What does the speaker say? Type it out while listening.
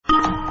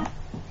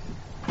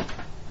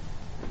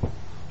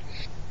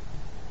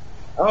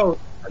Oh,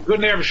 a good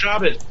Erev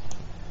Shabbos.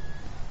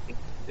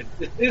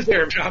 This is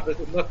Erev Shabbos.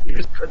 It must be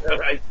Rischa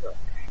Daraiisa.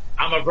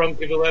 I'm Avram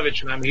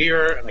Kivelevich, and I'm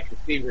here, and I can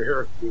see we're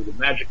here through the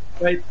magic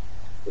site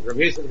with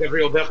Rabbi Yosef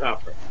Gabriel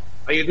Bechafer.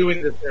 How you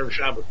doing this Erev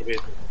Shabbos, Rabbi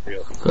Yosef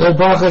Gabriel? Good,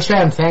 Baruch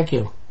Hashem. Thank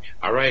you.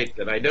 All right,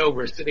 and I know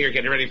we're sitting here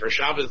getting ready for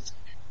Shabbos,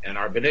 and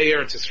our Bnei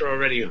Eretz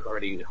Yisrael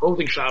already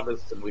holding Shabbos,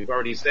 and we've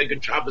already said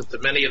good Shabbos to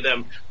many of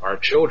them, our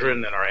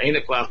children and our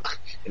Eineklach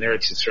in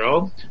Eretz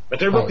Yisrael. But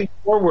they're looking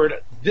forward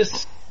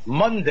this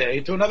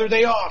Monday to another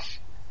day off,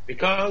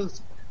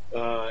 because in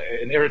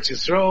Eretz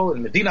Yisrael,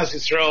 in Medinas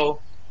Yisrael,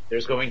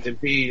 there's going to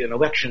be an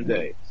election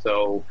day.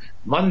 So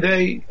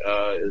Monday,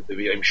 the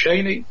Yom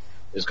Sheni,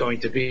 is going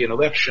to be an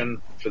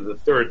election for the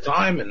third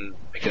time, and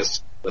I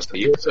guess less than a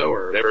year or so,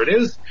 or whatever it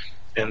is,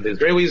 and the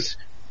Israelis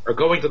are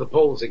going to the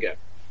polls again.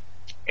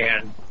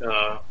 And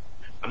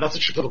I'm not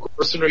such a political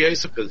person,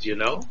 Yosef, as you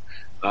know,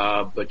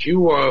 but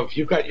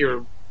you've got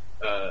your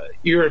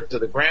ear to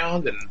the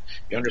ground, and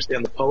you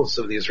understand the pulse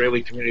of the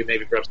Israeli community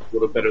maybe perhaps a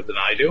little better than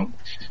I do.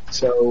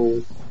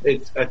 So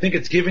I think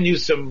it's given you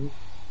some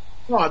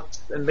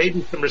thoughts and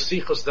maybe some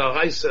Rischa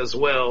Daraiisa as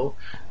well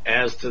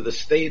as to the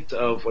state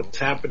of what's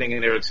happening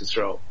in Eretz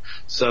Yisrael.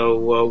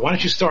 So why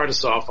don't you start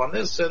us off on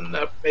this, and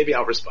maybe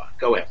I'll respond.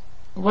 Go ahead.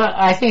 Well,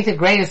 I think the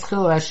greatest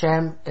chilul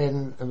Hashem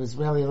in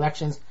Israeli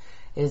elections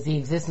is the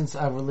existence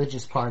of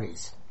religious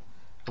parties.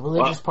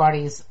 Religious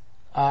parties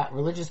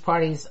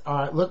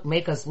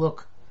make us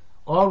look,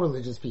 all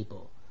religious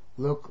people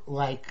look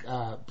like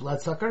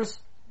bloodsuckers,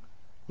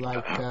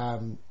 like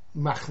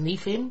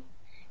machnifim,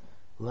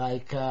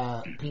 like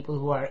people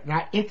who are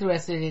not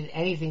interested in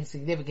anything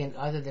significant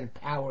other than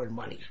power and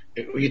money.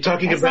 You're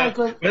talking about,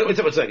 wait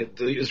a second,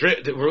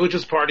 the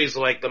religious parties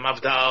like the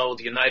Mavdal,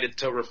 the United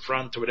Torah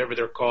Front, or whatever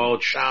they're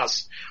called,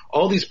 Shas,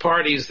 all these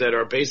parties that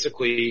are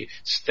basically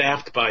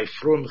staffed by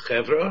frum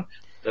chevra,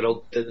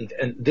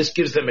 and this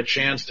gives them a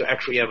chance to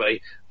actually have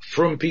a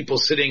frum people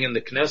sitting in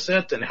the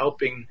Knesset and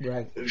helping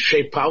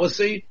shape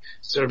policy.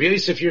 So Rabbi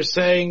Yosef, you're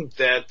saying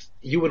that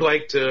you would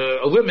like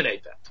to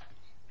eliminate that,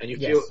 and you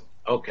feel,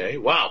 okay,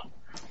 wow.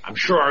 I'm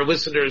sure our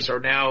listeners are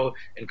now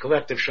in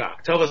collective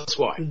shock. Tell us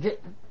why.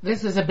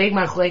 This is a big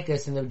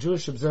machlekes in the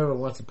Jewish Observer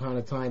once upon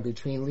a time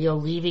between Leo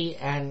Levy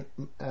and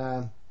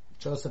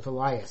Joseph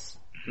Elias,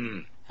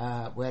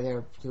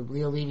 where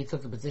Leo Levy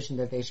took the position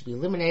that they should be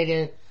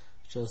eliminated.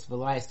 Joseph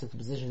Elias took the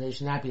position they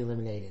should not be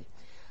eliminated.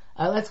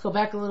 Let's go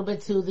back a little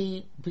bit to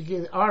the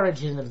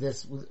origin of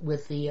this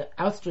with the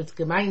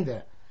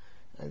Auschwitz-Gemeinde.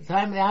 At the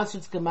time of the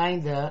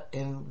Auschwitz-Gemeinde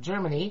in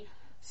Germany,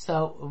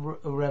 so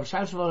Rav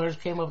Shimshon Hirsch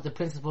came up with the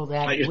principle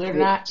that we're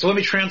not... So let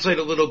me translate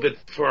a little bit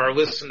for our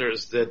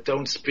listeners that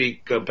don't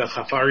speak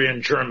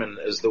Bechafarian German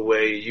as the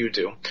way you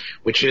do,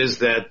 which is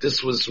that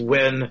this was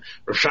when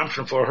Rav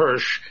Shimshon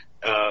Hirsch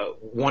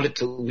wanted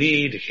to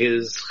lead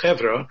his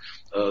chevra,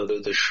 of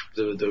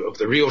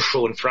the real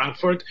shul in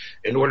Frankfurt,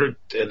 in order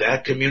in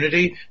that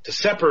community to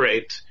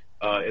separate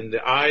in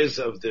the eyes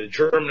of the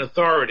German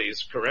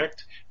authorities,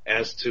 correct,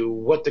 as to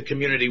what the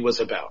community was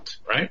about,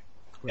 right?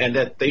 And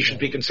that they should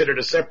be considered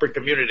a separate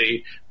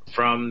community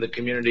from the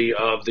community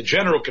of the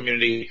general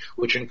community,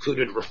 which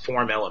included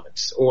reform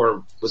elements,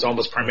 or was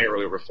almost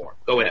primarily reform.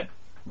 Go ahead.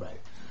 Right.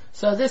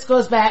 So this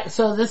goes back,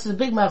 so this is a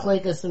big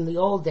machlekes in the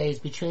old days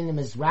between the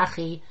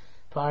Mizrahi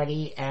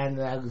party and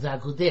the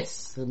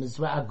Agudists. The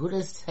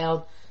Agudists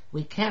held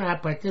we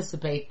cannot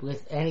participate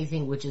with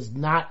anything which is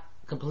not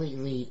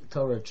completely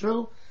Torah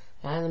true,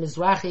 and the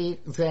Mizrahi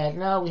said,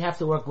 no, we have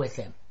to work with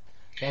him.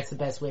 That's the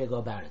best way to go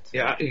about it.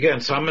 Yeah,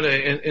 again, so I'm going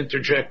to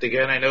interject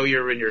again. I know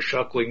you're in your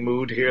shuckling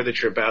mood here that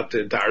you're about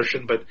to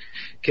darshan, but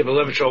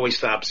Kivelevich always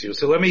stops you.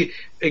 So let me,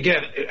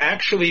 again,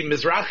 actually,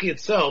 Mizrahi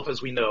itself, as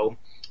we know,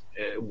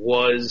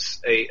 was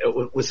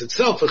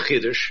itself a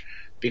chiddush,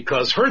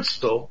 because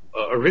Herzl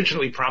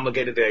originally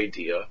promulgated the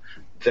idea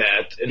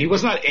that, and he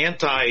was not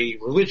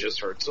anti-religious,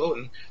 Herzl,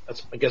 and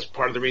that's, I guess,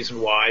 part of the reason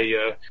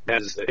why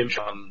that is the image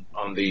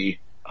on the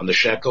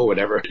shekel,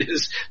 whatever it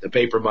is, the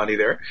paper money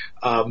there.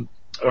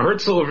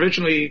 Herzl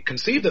originally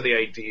conceived of the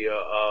idea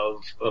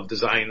of the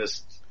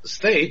Zionist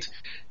state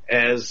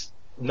as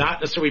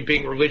not necessarily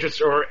being religious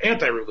or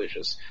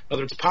anti-religious. In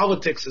other words,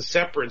 politics is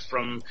separate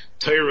from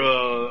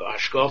Torah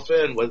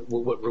hashkafa and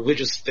what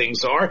religious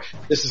things are.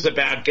 This is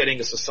about getting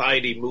a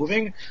society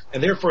moving,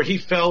 and therefore he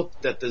felt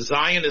that the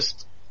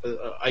Zionist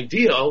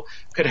ideal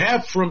could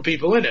have frum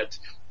people in it.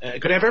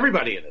 It could have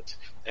everybody in it.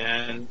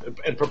 And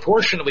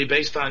proportionally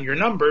based on your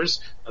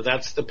numbers,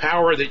 that's the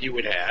power that you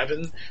would have,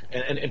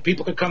 and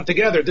people could come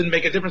together. It didn't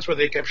make a difference whether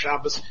they kept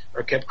Shabbos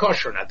or kept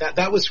kosher or not.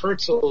 That was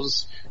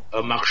Herzl's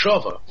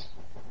machshava.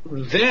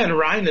 Then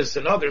Reines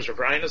and others,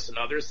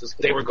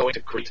 they were going to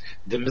create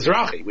the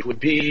Mizrahi, which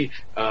would be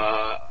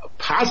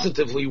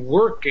positively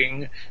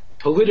working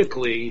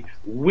politically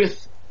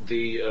with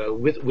the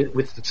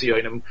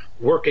Tzionim,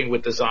 working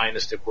with the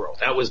Zionistic world.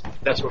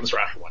 That's what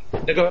Mizrahi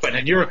wanted. Now go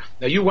ahead.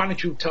 And why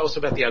don't you tell us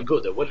about the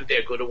Aguda? What did the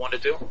Aguda want to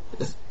do?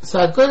 So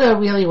Aguda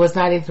really was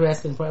not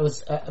interested in, it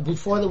was,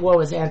 before the war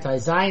was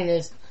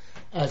anti-Zionist.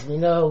 As we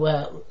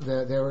know,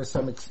 there were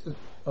some,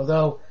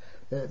 although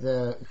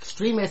the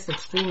extremist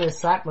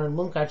Satmar and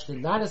Munkach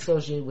did not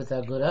associate with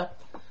the Aguda,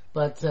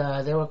 but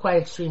there were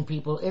quite extreme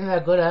people in the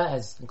Aguda,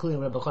 as including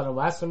Rabbi Chanan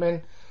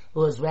Wasserman, who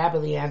was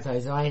rabidly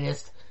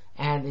anti-Zionist,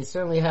 and they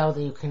certainly held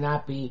that you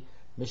cannot be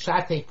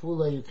Mishate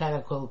Pula, you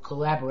cannot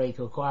collaborate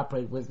or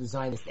cooperate with the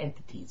Zionist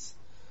entities.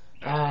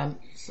 Of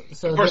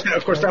course,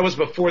 that was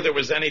before there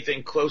was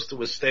anything close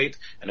to a state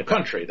and a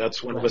country.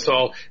 That's when it was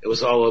all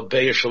a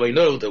Be'er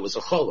Shalei, there was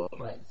a Chola.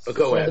 Right. But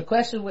go ahead. The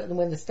question,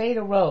 when the state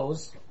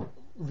arose,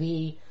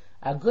 the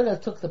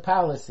Aguda took the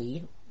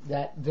policy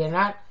that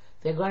they're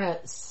going to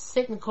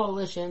sit in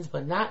coalitions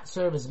but not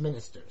serve as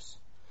ministers.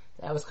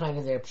 That was kind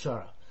of their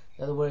pshara.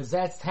 In other words,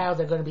 that's how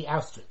they're going to be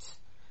ousted.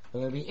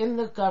 They're going to be in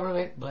the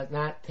government but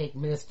not take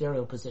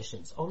ministerial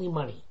positions. Only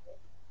money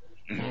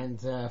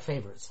and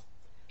favors.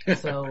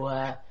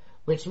 So,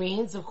 which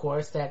means, of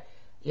course, that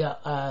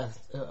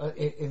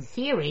in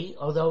theory,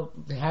 although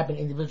there have been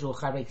individual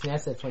Chavei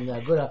Knesset from the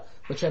Aguda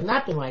which have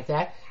not been like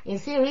that, in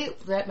theory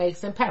that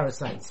makes them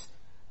parasites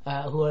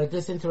who are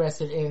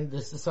disinterested in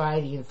the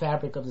society and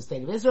fabric of the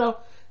State of Israel,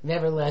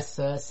 nevertheless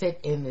sit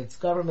in its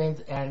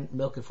government and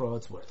milk it for all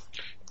it's worth.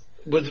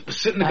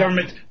 Sit in the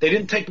government. They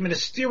didn't take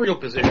ministerial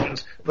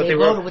positions, but they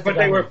were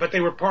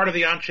part of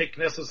the Anshe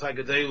Knesset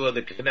Hagadela,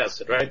 the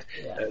Knesset, right?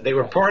 Yeah, they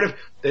were part of.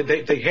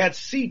 They had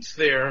seats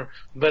there,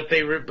 but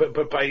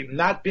by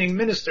not being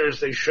ministers,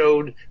 they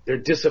showed their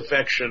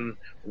disaffection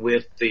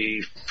with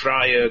the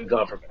Freie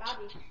government.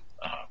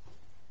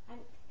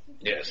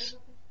 Yes.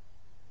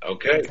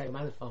 Okay. I'm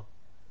on the phone.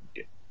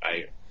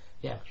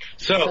 Yeah.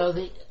 So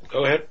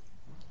go ahead.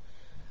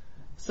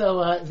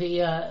 So in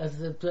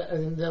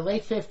the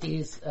late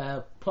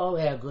 50s, Paul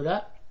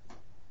Aguda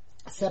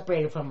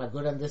separated from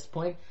Aguda at this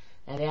point,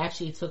 and they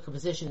actually took a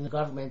position in the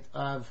government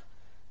of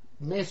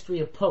Ministry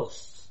of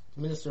Posts,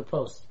 Minister of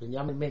Posts.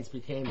 Benjamin Mintz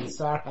became the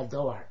Sar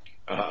Hadoar.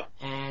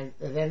 And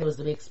then there was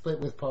the big split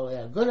with Paul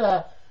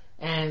Aguda,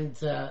 and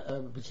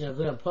between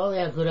Aguda and Paul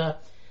Aguda.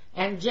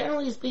 And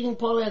generally speaking,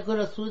 Paul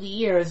Aguda through the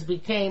years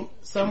became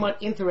somewhat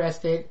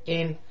interested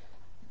in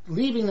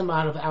leaving them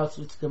out of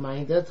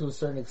Auschwitz-Gemeinde to a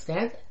certain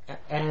extent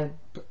and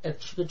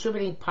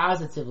contributing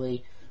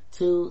positively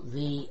to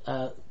the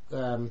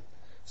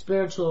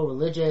spiritual,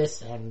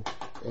 religious, and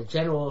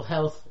general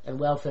health and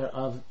welfare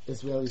of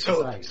Israeli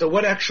society. So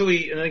what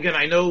actually, and again,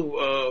 I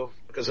know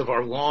because of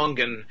our long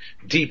and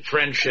deep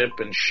friendship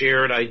and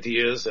shared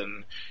ideas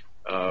and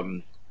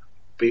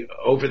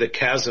over the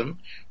chasm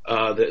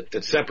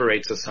that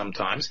separates us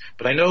sometimes,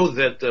 but I know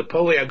that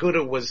Poli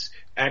Aguda was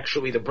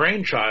actually the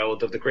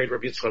brainchild of the great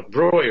Rabbi Yitzchak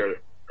Breuer,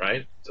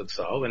 right?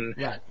 Zatzal,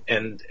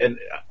 and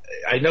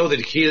I know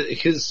that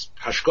his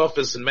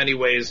hashkafas in many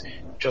ways,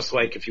 just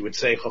like if you would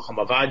say Chacham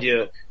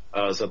Avadia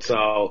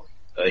Zatzal,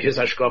 his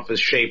hashkafas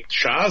shaped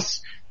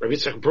Shas. Rabbi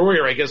Yitzchak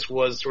Breuer, I guess,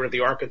 was sort of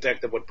the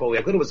architect of what Poli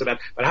Aguda was about.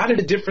 But how did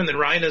it differ than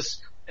Reinus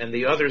and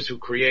the others who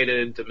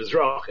created the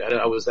Mizrach?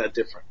 How was that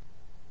different?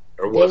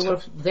 Or was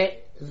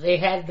they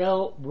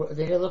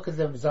didn't look at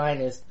the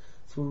Zionists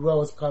through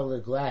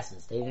rose-colored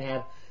glasses. They didn't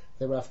have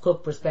the Rav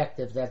Kook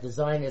perspective that the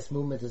Zionist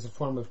movement is a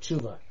form of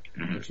tshuva,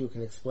 which you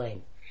can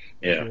explain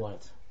if you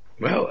want.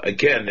 Well,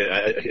 again,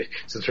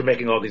 since we're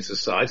making all these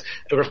asides,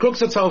 Rav Kook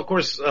Zatzal, of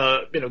course,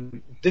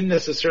 didn't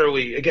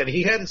necessarily. Again,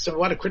 he had a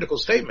lot of critical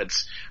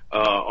statements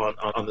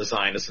on the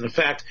Zionists, and in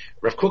fact,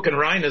 Rav Kook and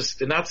Reinus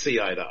did not see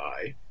eye to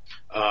eye.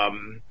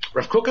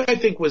 Rav Kook, I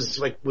think, was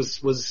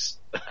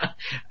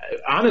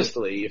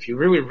honestly, if you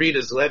really read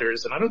his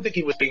letters, and I don't think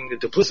he was being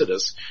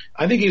duplicitous,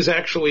 I think he's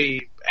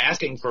actually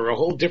asking for a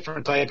whole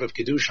different type of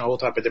Kiddush, a whole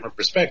type of different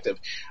perspective.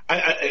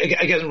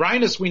 Again,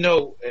 Reinus, we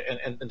know,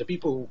 and the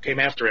people who came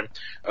after him,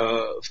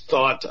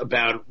 thought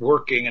about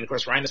working, and of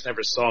course Reinus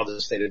never saw the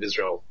state of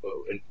Israel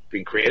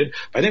being created,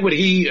 but I think what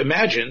he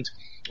imagined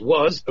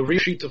was a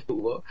reshit of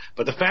Pula,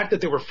 but the fact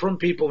that there were Frum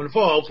people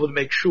involved would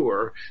make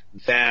sure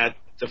that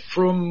the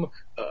Frum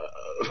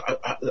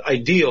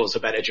ideals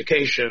about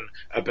education,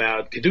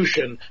 about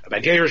Kedushin,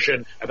 about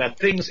Gerushin, about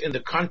things in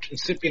the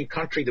incipient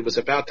country that was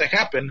about to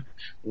happen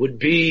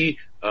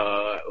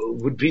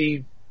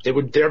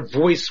their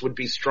voice would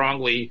be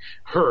strongly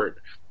heard.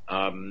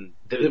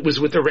 It was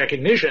with the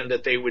recognition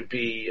that they would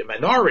be a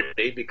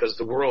minority because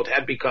the world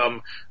had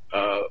become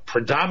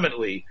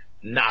predominantly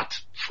not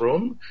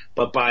Frum,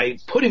 but by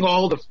putting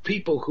all the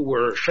people who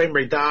were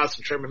Shemrei Das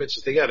and Shemrei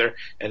Mitzvahs together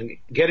and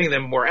getting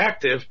them more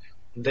active,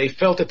 they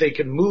felt that they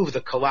could move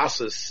the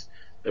colossus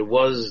that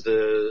was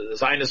the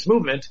Zionist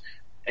movement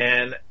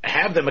and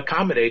have them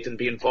accommodate and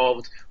be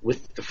involved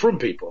with the Frum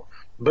people.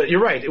 But you're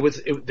right,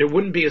 there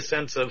wouldn't be a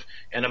sense of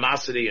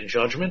animosity and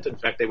judgment. In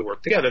fact, they would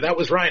work together. That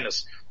was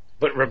Reinus.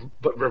 But Rav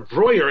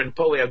Breuer and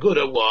Poli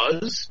Aguda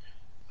was,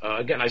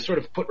 again, I sort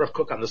of put Rav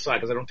Kook on the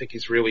side because I don't think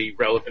he's really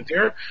relevant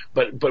here.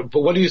 But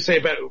what do you say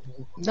about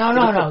No.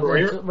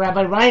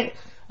 Rabbi Reinus,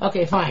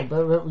 okay, fine,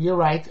 but you're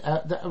right.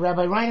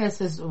 Rabbi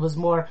Reinus was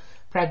more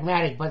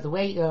pragmatic, but the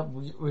way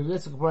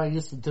Rischa Daraiisa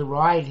used to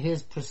deride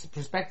his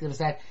perspective is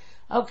that,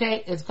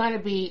 okay, it's going to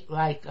be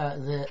like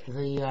the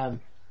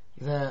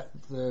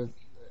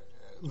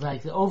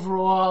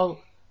overall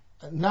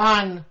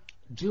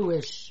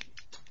non-Jewish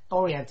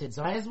oriented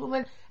Zionist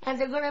movement, and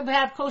they're going to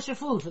have kosher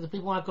food for the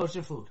people who want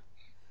kosher food.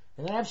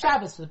 They're going to have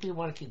Shabbos for the people who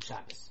want to keep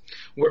Shabbos.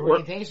 The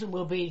orientation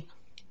will be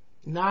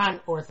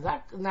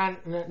non-orthodox,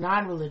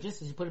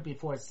 non-religious, as you put it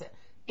before,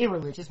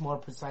 irreligious, more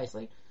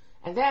precisely.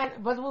 And then,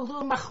 but we'll do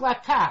a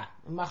machleket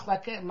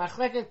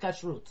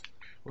kashrut.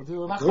 We'll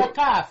do a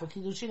machlaka for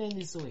kiddushin and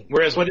nisuin.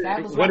 Whereas what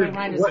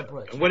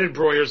did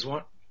Breuer's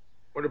want?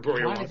 What did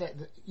Breuer want?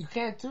 You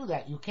can't do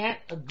that. You can't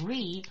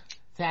agree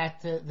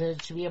that there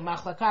should be a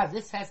machlaka.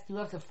 You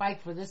have to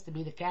fight for this to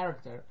be the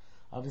character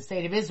of the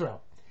state of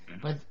Israel,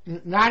 but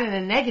not in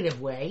a negative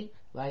way,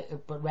 but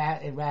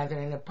rather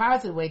in a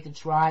positive way to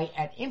try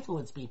and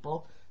influence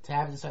people to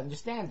have this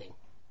understanding.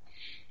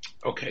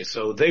 Okay,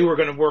 so they were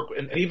going to work,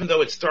 and even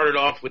though it started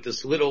off with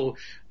this little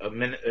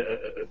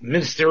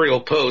ministerial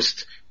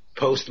post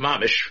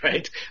mamish,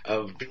 right,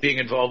 of being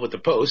involved with the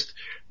post,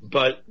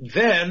 but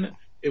then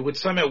it would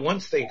somehow,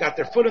 once they got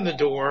their foot in the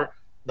door,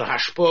 the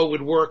hashpah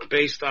would work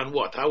based on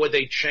what? How would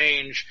they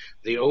change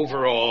the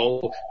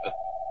overall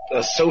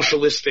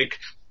socialistic,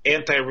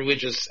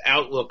 anti-religious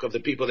outlook of the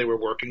people they were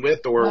working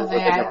with? Or well,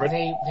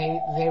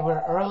 they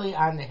were early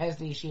on the Hesed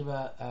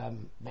Yeshiva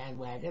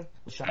bandwagon,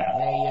 which they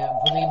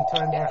believe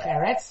turned their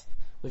cheretz,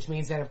 which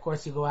means that, of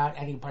course, you go out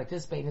and you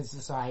participate in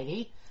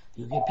society.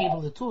 You give people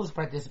the tools to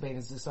participate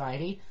in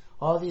society.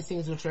 All these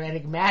things which are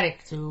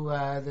enigmatic to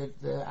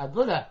the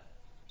Aguda,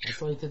 and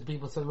so to the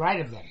people to the right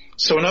of them.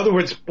 So, in other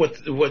words,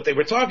 what they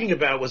were talking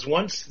about was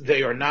once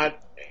they are not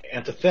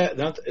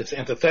it's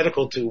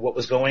antithetical to what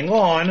was going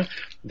on,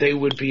 they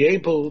would be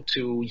able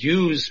to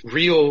use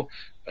real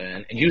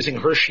and using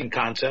Hirschian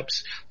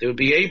concepts, they would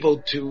be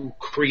able to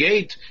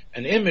create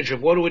an image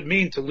of what it would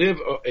mean to live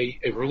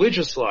a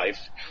religious life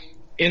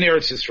in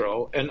Eretz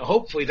Yisrael, and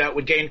hopefully that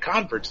would gain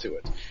converts to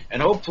it,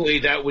 and hopefully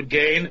that would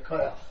gain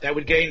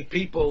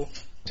people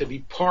to be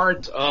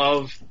part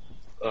of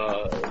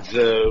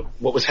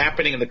what was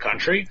happening in the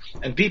country,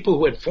 and people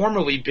who had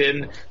formerly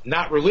been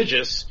not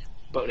religious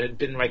but had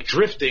been like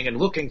drifting and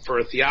looking for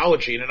a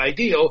theology and an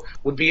ideal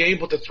would be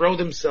able to throw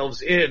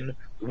themselves in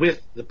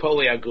with the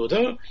Polei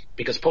Aguda,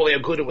 because Polei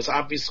Aguda was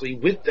obviously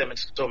with them in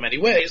so many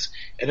ways,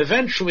 and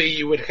eventually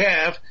you would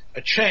have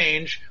a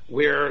change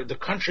where the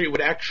country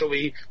would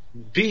actually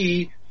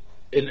be,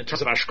 in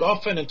terms of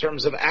Ashkofa and in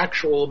terms of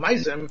actual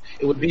Maizim,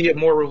 it would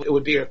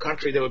be a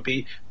country that would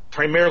be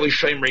primarily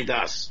Shomrei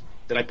Das.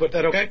 Did I put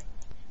that okay?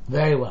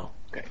 Very well.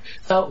 Okay.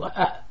 So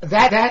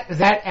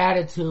that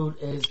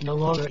attitude no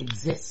longer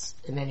exists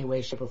in any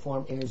way, shape, or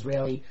form in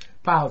Israeli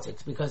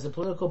politics, because the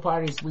political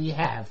parties we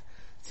have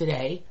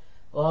today,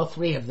 all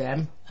three of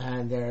them,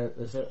 and they're,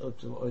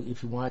 or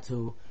if you want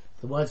to,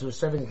 the ones who are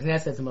serving the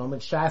Knesset at the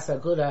moment, Shas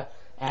Aguda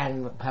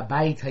and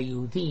Habayit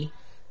HaYehudi,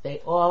 they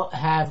all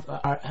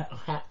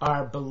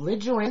are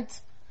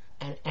belligerent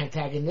and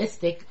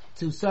antagonistic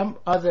to some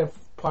other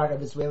part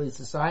of Israeli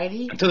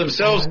society, and to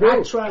themselves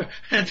too,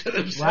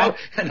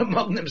 and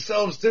among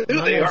themselves too.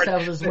 They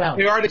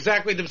aren't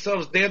exactly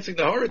themselves dancing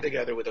the horror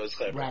together with those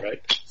clever,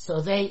 right? So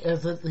they,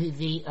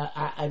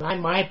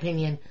 in my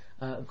opinion,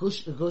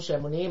 Gush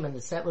Emunim and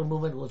the settler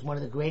movement was one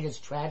of the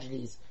greatest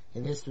tragedies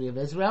in the history of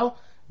Israel,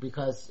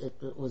 because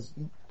it was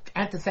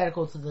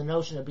antithetical to the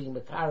notion of being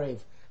Mekarev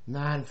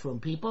non-from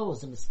people. It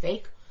was a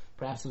mistake.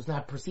 Perhaps it was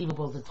not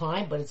perceivable at the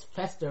time, but it's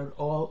festered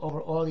over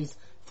all these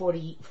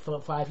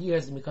 45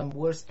 years and become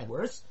worse and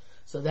worse.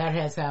 So that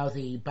has how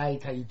the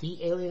Bayit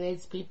HaYehudi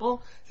alienates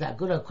people.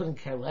 Zaguda couldn't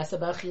care less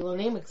about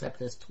Chilonim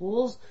except as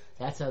tools.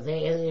 That's how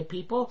they alienate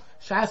people.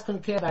 Shas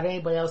couldn't care about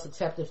anybody else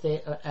except if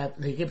they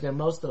give their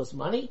mostos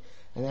money,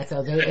 and that's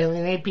how they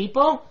alienate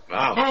people.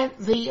 Wow. And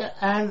who did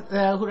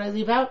I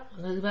leave out?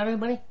 Did I leave out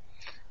anybody?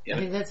 Yeah. I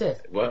think that's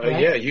it. Well,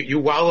 right? Yeah, you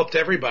walloped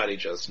everybody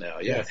just now.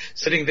 Yeah, yes.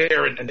 Sitting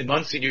there in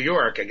Muncie, New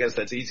York, I guess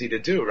that's easy to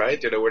do,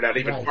 right? We're not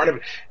even part of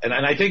it. And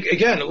I think,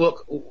 again,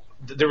 look,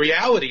 the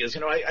reality is,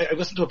 I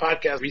listened to a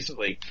podcast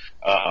recently.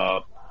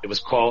 It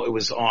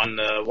was on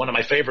one of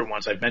my favorite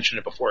ones. I've mentioned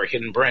it before,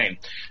 Hidden Brain.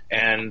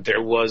 And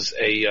there was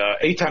a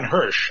Eitan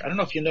Hirsch. I don't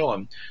know if you know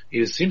him.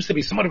 He seems to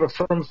be somewhat of a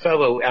firm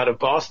fellow out of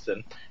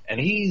Boston. And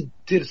he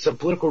did some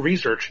political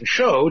research and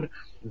showed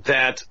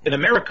that in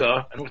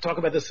America, and we'll talk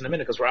about this in a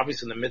minute because we're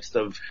obviously in the midst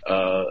of,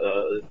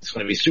 it's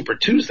going to be Super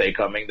Tuesday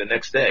coming the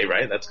next day,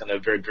 right? That's going to be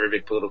a very, very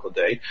big political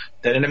day.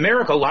 That in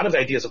America, a lot of the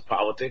ideas of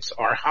politics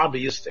are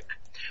hobbyistic,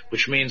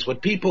 which means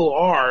what people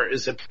are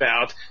is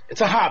about,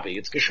 it's a hobby,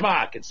 it's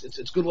geschmack,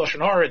 it's good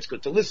lashon hara, it's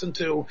good to listen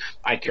to,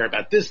 I care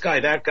about this guy,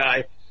 that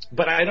guy,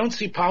 but I don't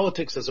see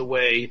politics as a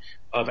way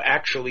of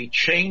actually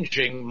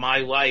changing my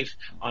life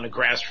on a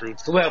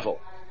grassroots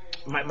level.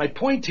 My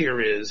point here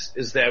is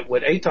that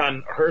what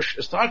Eitan Hirsch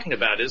is talking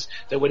about is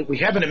that what we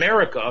have in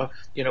America,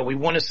 we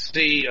want to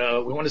see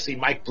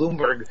Mike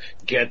Bloomberg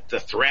get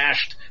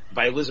thrashed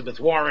by Elizabeth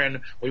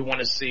Warren. We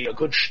want to see a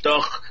good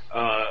shtuch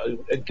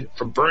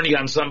from Bernie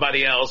on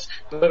somebody else,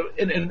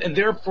 and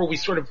therefore we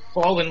sort of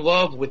fall in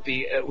love with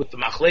the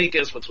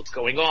machlekes, with what's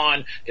going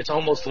on. It's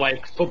almost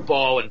like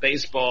football and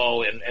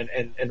baseball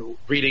and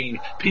reading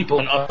People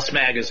in Us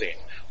magazine.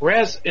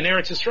 Whereas in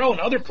Eretz Yisrael and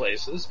other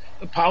places,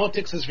 the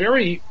politics is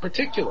very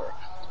particular.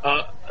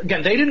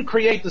 Again, they didn't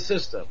create the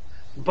system,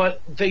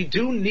 but they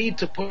do need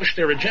to push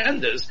their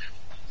agendas.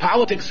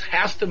 Politics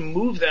has to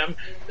move them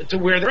to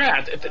where they're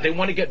at. If they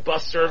want to get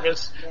bus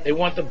service, they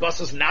want the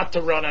buses not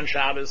to run on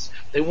Shabbos.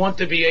 They want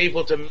to be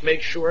able to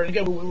make sure, and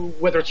again,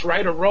 whether it's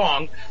right or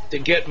wrong, to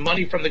get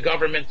money from the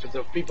government so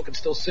that people can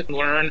still sit and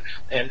learn,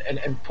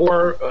 and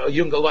poor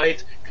Junge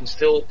Light can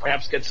still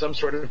perhaps get some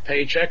sort of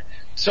paycheck.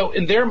 So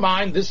in their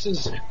mind, this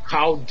is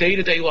how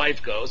day-to-day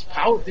life goes.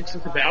 Politics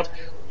is about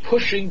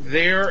pushing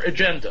their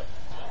agenda.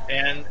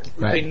 And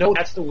they know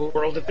that's the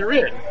world that they're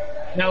in.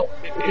 Now,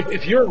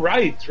 if you're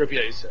right, Rabbi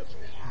Yosef,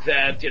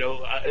 that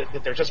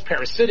that they're just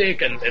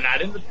parasitic and they're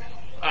not in the,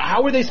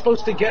 how are they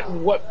supposed to get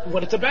what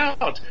it's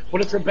about?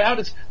 What it's about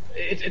is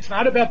it's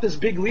not about this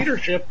big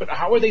leadership, but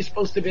how are they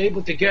supposed to be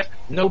able to get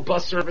no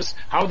bus service?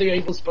 How are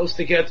they supposed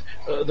to get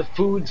the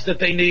foods that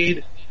they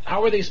need?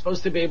 How are they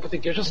supposed to be able to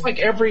get, just like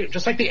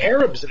the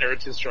Arabs in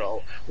Eretz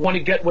Yisrael want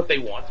to get what they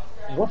want?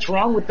 What's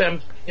wrong with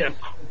them,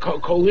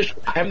 coalition,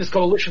 having this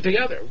coalition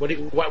together?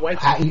 Why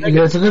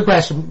it's a good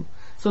question.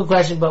 It's a good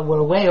question, but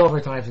we're way over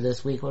time for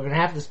this week. We're going to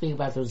have to speak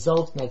about the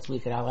results next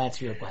week, and I'll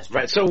answer your question.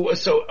 Right.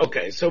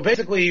 So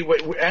basically,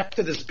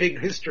 after this big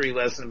history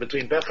lesson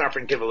between Bechhofer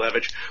and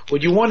Kivelevitz,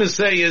 what you want to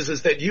say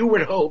is that you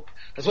would hope,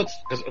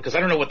 because I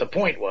don't know what the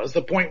point was.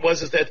 The point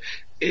was is that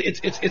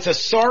it's a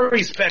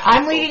sorry spectacle.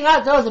 I'm reading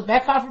up. No, the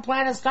Bechhofer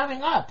plan is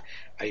coming up.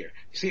 I hear.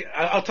 See,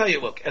 I'll tell you.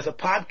 Look, as a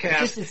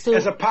podcast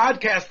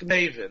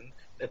maven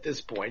at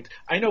this point,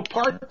 I know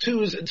part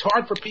twos. It's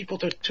hard for people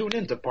to tune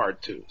into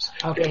part twos.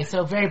 Okay,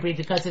 so very brief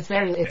because it's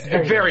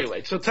very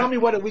late. So tell me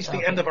what at least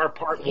the end of our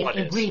part one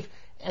is. In brief,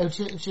 it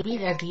should be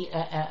that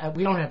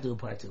we don't have to do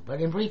part two,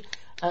 but in brief,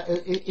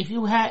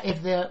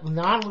 if the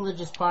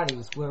non-religious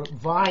parties were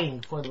vying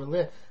for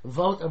the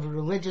vote of the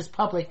religious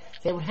public,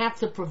 they would have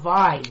to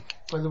provide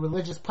for the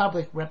religious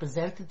public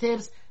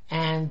representatives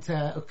and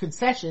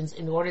concessions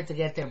in order to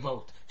get their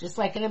vote. Just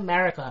like in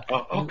America,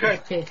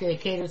 they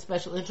cater to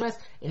special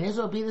interests. In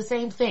Israel, it'll be the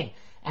same thing.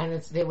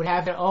 And they would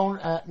have their own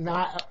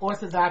not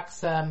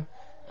orthodox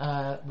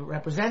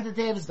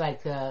representatives,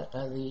 like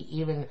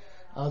even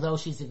although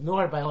she's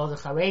ignored by all the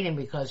Haredim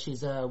because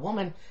she's a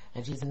woman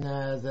and she's in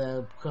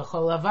the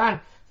Kachol Lavan,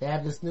 they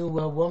have this new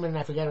woman,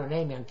 I forget her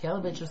name,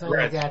 Yankelevich or something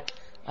like that.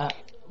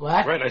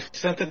 What? Right, I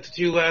sent it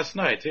to you last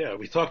night. Yeah,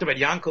 we talked about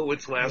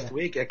Yankelowitz last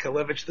week,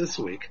 Yankelevich this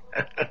week.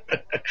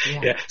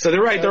 Yeah. So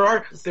they're right.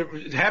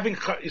 Having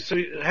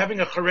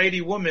a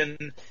Haredi woman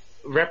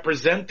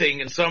representing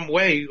in some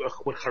way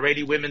what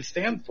Haredi women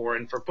stand for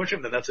and for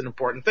pushing them. That's an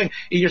important thing.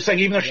 You're saying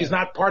even though she's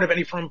not part of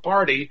any firm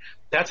party,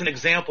 that's an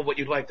example of what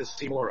you'd like to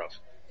see more of.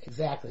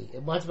 Exactly.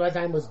 Once upon a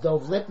time was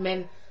Dov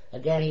Lipman.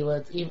 Again,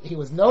 he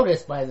was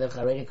noticed by the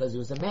Haredi because he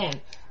was a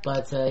man,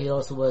 but he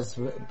also was,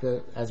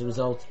 as a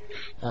result,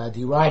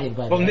 derided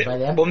by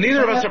them. Well,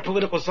 neither of us are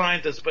political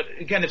scientists, but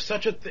again, if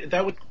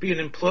that would be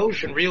an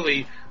implosion,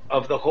 really,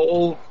 of the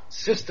whole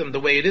system the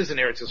way it is in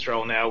Eretz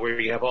Yisrael now, where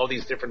you have all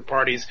these different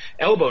parties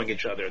elbowing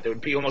each other. There would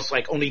be almost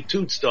like only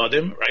two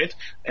tzadim, right?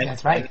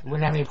 That's right. We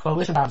wouldn't have any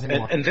coalition problems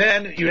anymore. And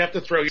then you have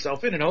to throw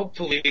yourself in, and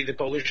hopefully the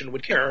coalition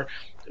would care,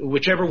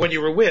 whichever one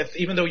you were with,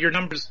 even though your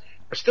numbers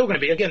are still going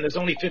to be, again, there's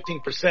only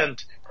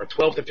 15% or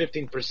 12 to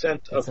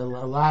 15% of... It's a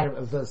lot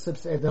of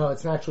the... No,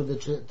 it's not true.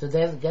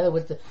 Together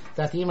with the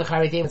Datim and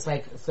Haredim, it's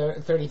like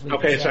 33%.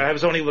 Okay, so I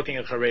was only looking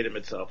at Haredim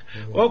itself.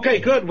 Mm-hmm. Okay,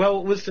 good.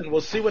 Well, listen, we'll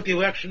see what the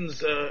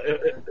elections...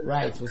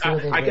 right. We'll see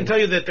what I can tell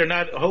you that they're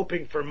not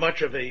hoping for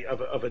much of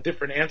a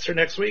different answer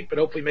next week, but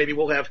hopefully maybe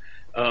we'll have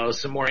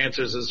some more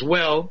answers as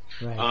well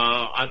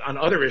on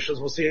other issues.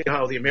 We'll see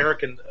how the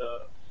American...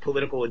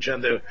 political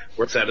agenda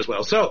works out as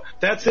well. So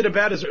that's it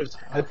about as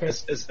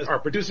our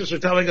producers are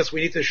telling us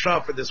we need to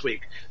shop for this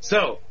week.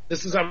 So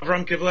this is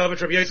Avram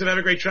Kivelevitz, Rabbi Yosef. Have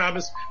a great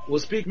Shabbos. We'll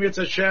speak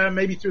Mitzvah Hashem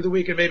maybe through the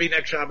week and maybe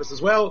next Shabbos as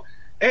well.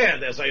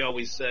 And as I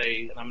always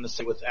say, and I'm going to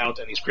say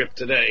without any script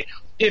today,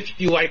 if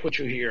you like what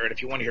you hear and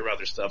if you want to hear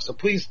other stuff, so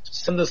please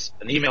send us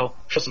an email,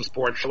 show some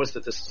support, show us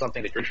that this is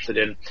something that you're interested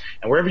in.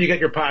 And wherever you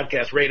get your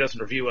podcast, rate us and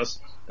review us.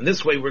 And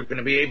this way we're going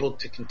to be able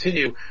to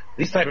continue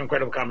these type of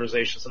incredible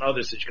conversations and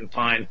others that you can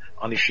find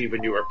on the Yeshiva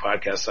New York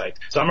podcast site.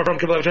 So I'm from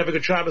Kivelevitz. Have a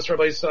good Shabbos,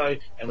 Rabbi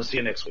Yisai, and we'll see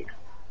you next week.